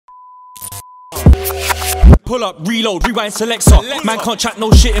pull up, reload, rewind, selector. Man can't chat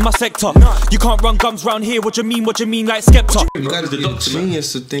no shit in my sector. You can't run gums round here. What you mean like Skepta? You gotta be a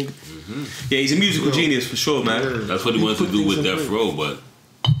genius to think. Yeah, he's a musical genius for sure, man. Yeah. That's what he wanted to do with Death Row, but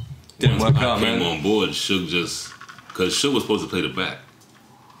didn't work out, man. Came on board, Suge just, cause Suge was supposed to play the back,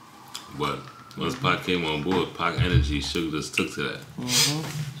 but once Pac came on board, Pac energy, Suge just took to that.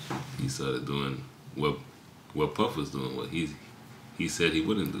 He started doing what Puff was doing, what he said he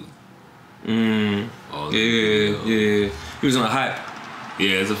wouldn't do. Yeah. He was on a hype.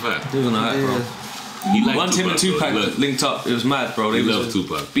 Yeah, it's a fact. He was on a hype, bro. Once him and Tupac linked up, it was mad, bro. They loved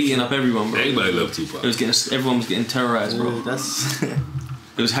Tupac. Beating up everyone, bro. Everybody loved Tupac. Everyone was getting terrorized, bro. That's. It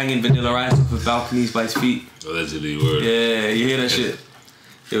was hanging Vanilla Ice off of balconies by his feet. Allegedly, word. Yeah, you hear that shit?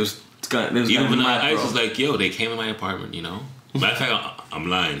 It was even Vanilla Ice was like, yo, they came in my apartment, you know. Matter of fact, I'm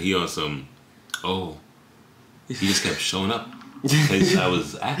lying. He on some. Oh, he just kept showing up. Place I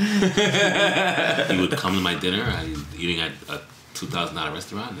was at. He would come to my dinner. I was eating at a $2,000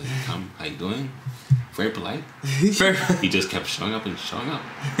 restaurant. And he'd come, how you doing? Very polite. He just kept showing up and showing up.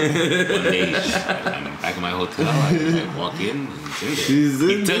 One day, I'm back in my hotel. I walk in and he's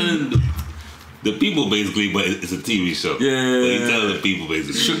telling the people basically, but it's a TV show. Yeah. But he's telling the people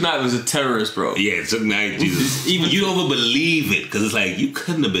basically. Suge Knight was a terrorist, bro. Yeah, Suge Knight, Jesus. Even you don't even believe it, because it's like, you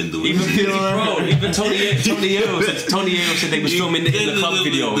couldn't have been doing even shit. Even Tony Ayo said they were filming in the club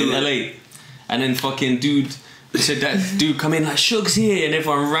video in LA. And then fucking dude said that dude come in like, Suge's here, and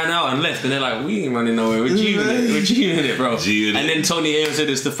everyone ran out and left, and they're like, we ain't running nowhere, we're G in it, bro. And then Tony Ayo said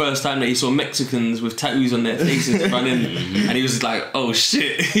it's the first time that he saw Mexicans with tattoos on their faces running, and he was like, oh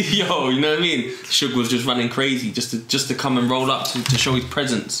shit, yo, you know what I mean? Suge was just running crazy just to come and roll up to show his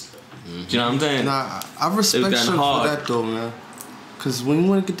presence. Do you know what I'm saying? Nah, I respect Suge for that though, man. Cause when you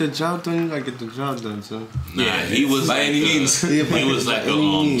want to get the job done, you gotta get the job done, son. Nah, yeah, he was by any means. He was like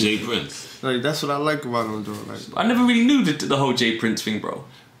a Jay Prince. Like, that's what I like about him, though. Like, I never really knew the whole Jay Prince thing, bro.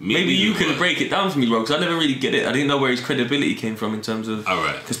 Maybe you could break it down for me, bro, because I never really get it. I didn't know where his credibility came from in terms of...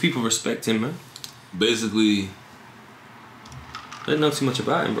 Alright. Because people respect him, man. Basically... I didn't know too much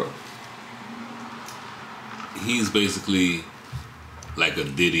about him, bro. He's basically like a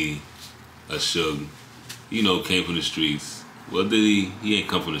Diddy, a Suge. You know, came from the streets. Well, Diddy, he ain't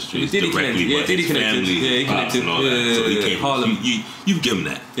come from the streets directly, but his family, he connected. And all that. So he came from Harlem. You give him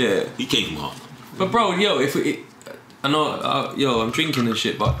that. Yeah. He came from Harlem. But bro, yo, I know, I'm drinking and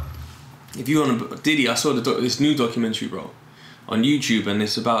shit, but if you want to Diddy, I saw this new documentary, bro, on YouTube, and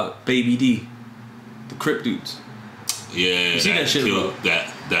it's about Baby D, the Crip dudes. Yeah. You see that shit, bro?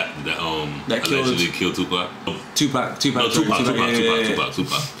 That allegedly killed Tupac. Tupac.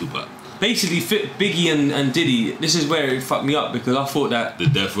 Basically, Biggie and Diddy. This is where it fucked me up, because I thought that the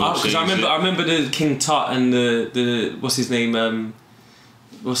Death Row. Because I remember the King Tut and the what's his name,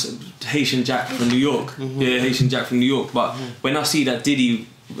 Haitian Jack from New York. Yeah, Haitian Jack from New York. But when I see that Diddy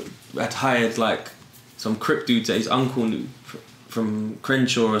had hired like some Crip dudes that his uncle knew from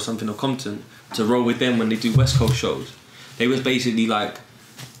Crenshaw or something, or Compton, to roll with them when they do West Coast shows, they was basically like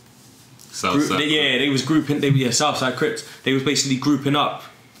Southside. They was grouping. Southside Crips. They was basically grouping up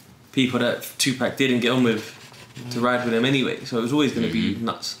people that Tupac didn't get on with to ride with him anyway. So it was always going to be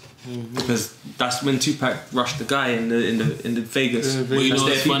nuts, because that's when Tupac rushed the guy in the Vegas. Well, you know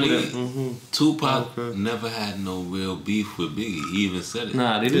what's funny? Tupac never had no real beef with Biggie. He even said it.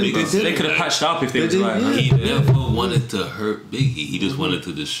 Nah, they didn't. They could have patched up if they was right. He never wanted to hurt Biggie. He just wanted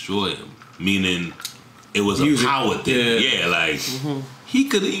to destroy him. Meaning, it was a power thing. Yeah, like he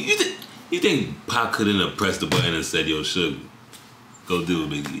could. You think Pac couldn't have pressed the button and said, "Yo, Suge, go do it,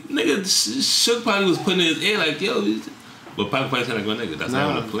 Biggie"? Nigga, Suge probably was putting in his ear like, "Yo," but Pac probably said, "Like, well, nigga, that's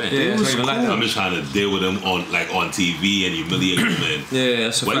not even a plan." Yeah, cool. I'm just trying to deal with him on TV and humiliate him. And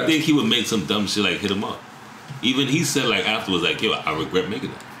that's a but fact. I think he would make some dumb shit like hit him up. Even he said like afterwards, like, "Yo, I regret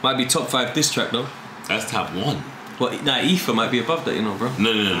making that." Might be top 5 diss track though. That's top 1. Well, nah, Ether might be above that, you know, bro.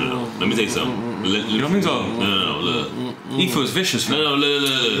 No. Let me tell you something. You don't think so? No. Look. Ether was vicious. No.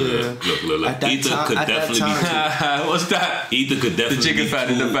 Look. Ether could definitely be 2. What's that? Ether could definitely the jigger be 2. fan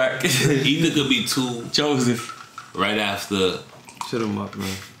in the back. Ether could be 2. Joseph. Right after. Hit him up,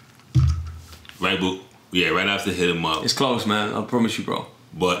 man. Right after Hit Him Up. It's close, man. I promise you, bro.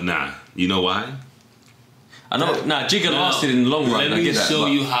 But nah, you know why? I know. Nah, Jigger lasted in the long run. Let me show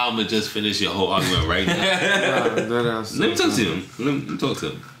you how I'm gonna just finish your whole argument right now. Let me talk to him. Let me talk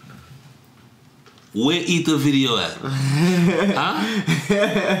to him. Where Ether video at? Huh?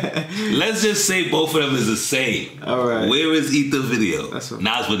 Let's just say both of them is the same. All right. Where is Ether video?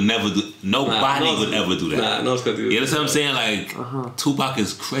 Nas would never do. nobody would ever do that. Nah, Nos could do it. You understand what I'm saying? Like, Tupac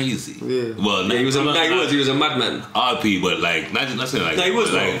is crazy. Yeah. Well, he was a madman. RP, but like, not saying like, no, he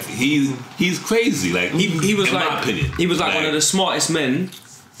was, like, he's crazy. Like, he was in like, my opinion, he was like one of the smartest men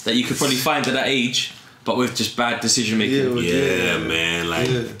that you could probably find at that age, but with just bad decision making. Yeah, man. Like,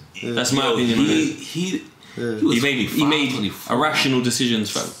 that's my opinion. He made irrational decisions,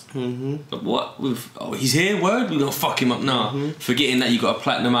 fam. But what with he's here, word, we gonna fuck him up now. Forgetting that you got a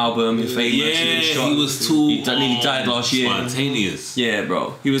platinum album, you're famous, he was too he nearly died last year. Spontaneous. Yeah,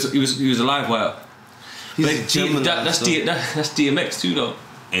 bro. He was alive while. That's DMX too, though.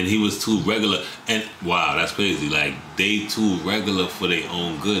 And he was too regular, and wow, that's crazy. Like, they too regular for their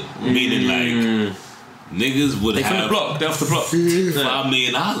own good. Meaning, like, niggas would have they off the block. $5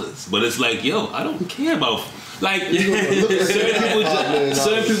 million, but it's like, yo, I don't care about. Like,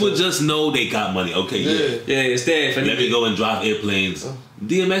 certain people just know they got money. Okay, yeah, it's there. Let me go and drive airplanes.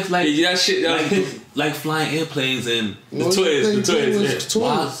 DMX, like, that shit, like flying airplanes and the toys.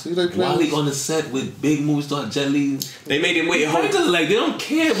 While he on the set with big movie star Jet Li, they made him wait a whole. Like, they don't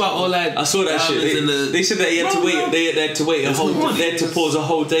care about all that. I saw that shit. They said that he had to wait. They had to wait a whole. They had to pause a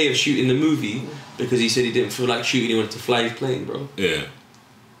whole day of shooting the movie because he said he didn't feel like shooting. He wanted to fly his plane, bro. Yeah.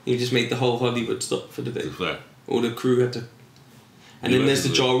 He just made the whole Hollywood stop for the day. That's a fact. All the crew had to. And then there's the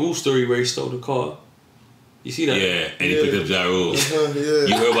Ja Rule story where he stole the car. You see that? Yeah, and he picked up Ja Rule.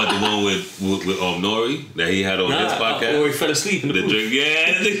 You heard about the one with Nori that he had on his podcast? Or he fell asleep in the drink.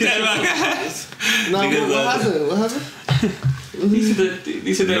 Yeah, what happened? He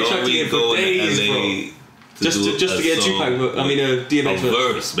said they tried to get for days, bro. Just to get a Tupac, a DMX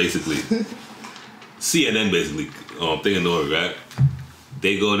verse, basically. CNN, basically. Thinking Nori, right?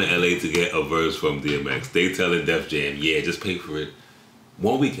 They go to LA to get a verse from DMX. They telling Def Jam, yeah, just pay for it.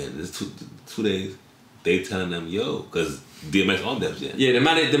 One weekend, it's 2 days. They telling them, yo, because DMX on Def Jam. Yeah, the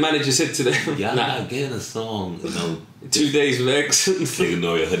manager said to them, y'all not getting a song, 2 days with X. Nigga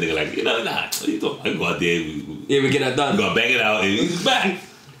know her nigga like, what you talking? I go out there. We get that done. We gonna bang it out and he's back.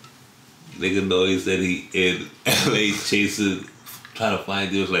 Nigga know he said he in LA chasing, trying to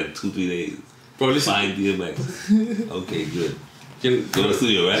find DMX like 2-3 days. Bro, listen. Find DMX. Okay, good. Go to the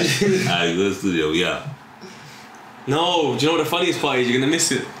studio, right? Alright, go to the studio, yeah. No, do you know what the funniest part is? You're gonna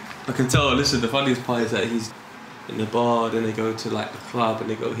miss it. I can tell. Listen, the funniest part is that he's in the bar, then they go to like the club and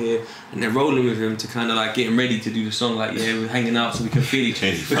they go here and they're rolling with him to kind of like get him ready to do the song. Like, yeah, we're hanging out so we can feel each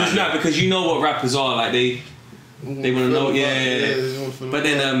other. Because you know what rappers are like. They want to know, But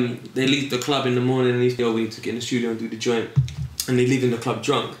then they leave the club in the morning and he's like, yo, we need to get in the studio and do the joint. And they leave in the club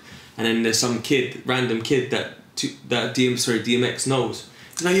drunk. And then there's some random kid that DMX knows.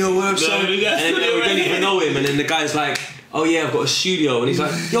 He's like, yo, what up, son? And then we don't even know him. And then the guy's like, oh yeah, I've got a studio. And he's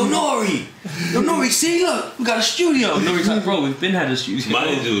like, yo, Nori, see, look, we got a studio. And Nori's like, bro, we've been had a studio.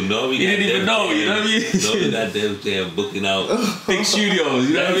 Mind you, Nori, you didn't even know, you know what I mean? Nori got Def Jam booking out big studios,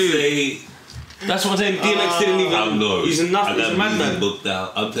 you know what I mean? That's what I'm saying. DMX didn't even. I'm Nori. He's a madman. Booked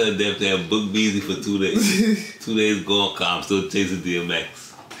out. I'm telling Def Jam, book Beezy for 2 days. 2 days gone, I'm still chasing DMX.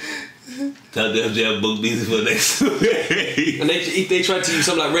 Tell Def Jam book Beezy for the next 2 days. And they tried to use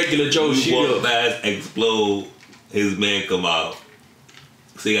some like regular Joe studio. Walk past, explode, his man come out.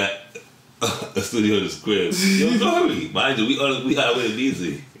 So he got a studio in his crib. Yo, Nori, mind you, we got away with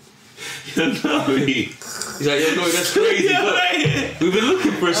Beezy. Yo, Nori. He's like, yo, Nori, that's crazy. We've been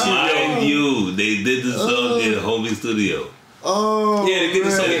looking for a studio. Mind you, they did the song in the homie studio. Oh, yeah, they did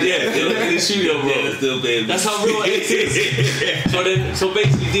the song. Yeah, they look in the studio, bro. Yeah, still baby. That's how real it is. So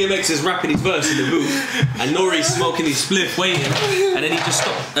basically, DMX is rapping his verse in the booth, and Nori's smoking his spliff, waiting, and then he just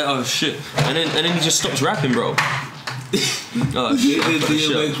stops. Oh shit! And then he just stops rapping, bro. Oh shit!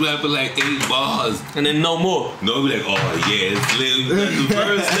 DMX rapping like 8 bars, and then no more. No, be like, oh yeah, it's lit. The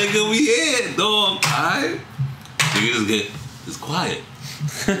verse, nigga, we here, dog. Alright, nigga, just get it's quiet.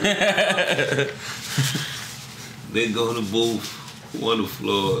 They go in the booth, on the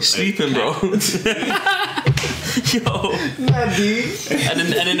floor, sleeping, bro. Yo, and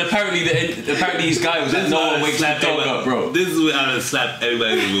then apparently his guy was like, no one wakes that dog up, bro. This is where I done slap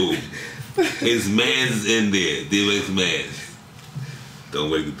everybody in the room. His man's in there, DMX man's. Don't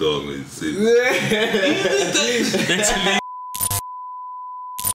wake the dog when he's sitting.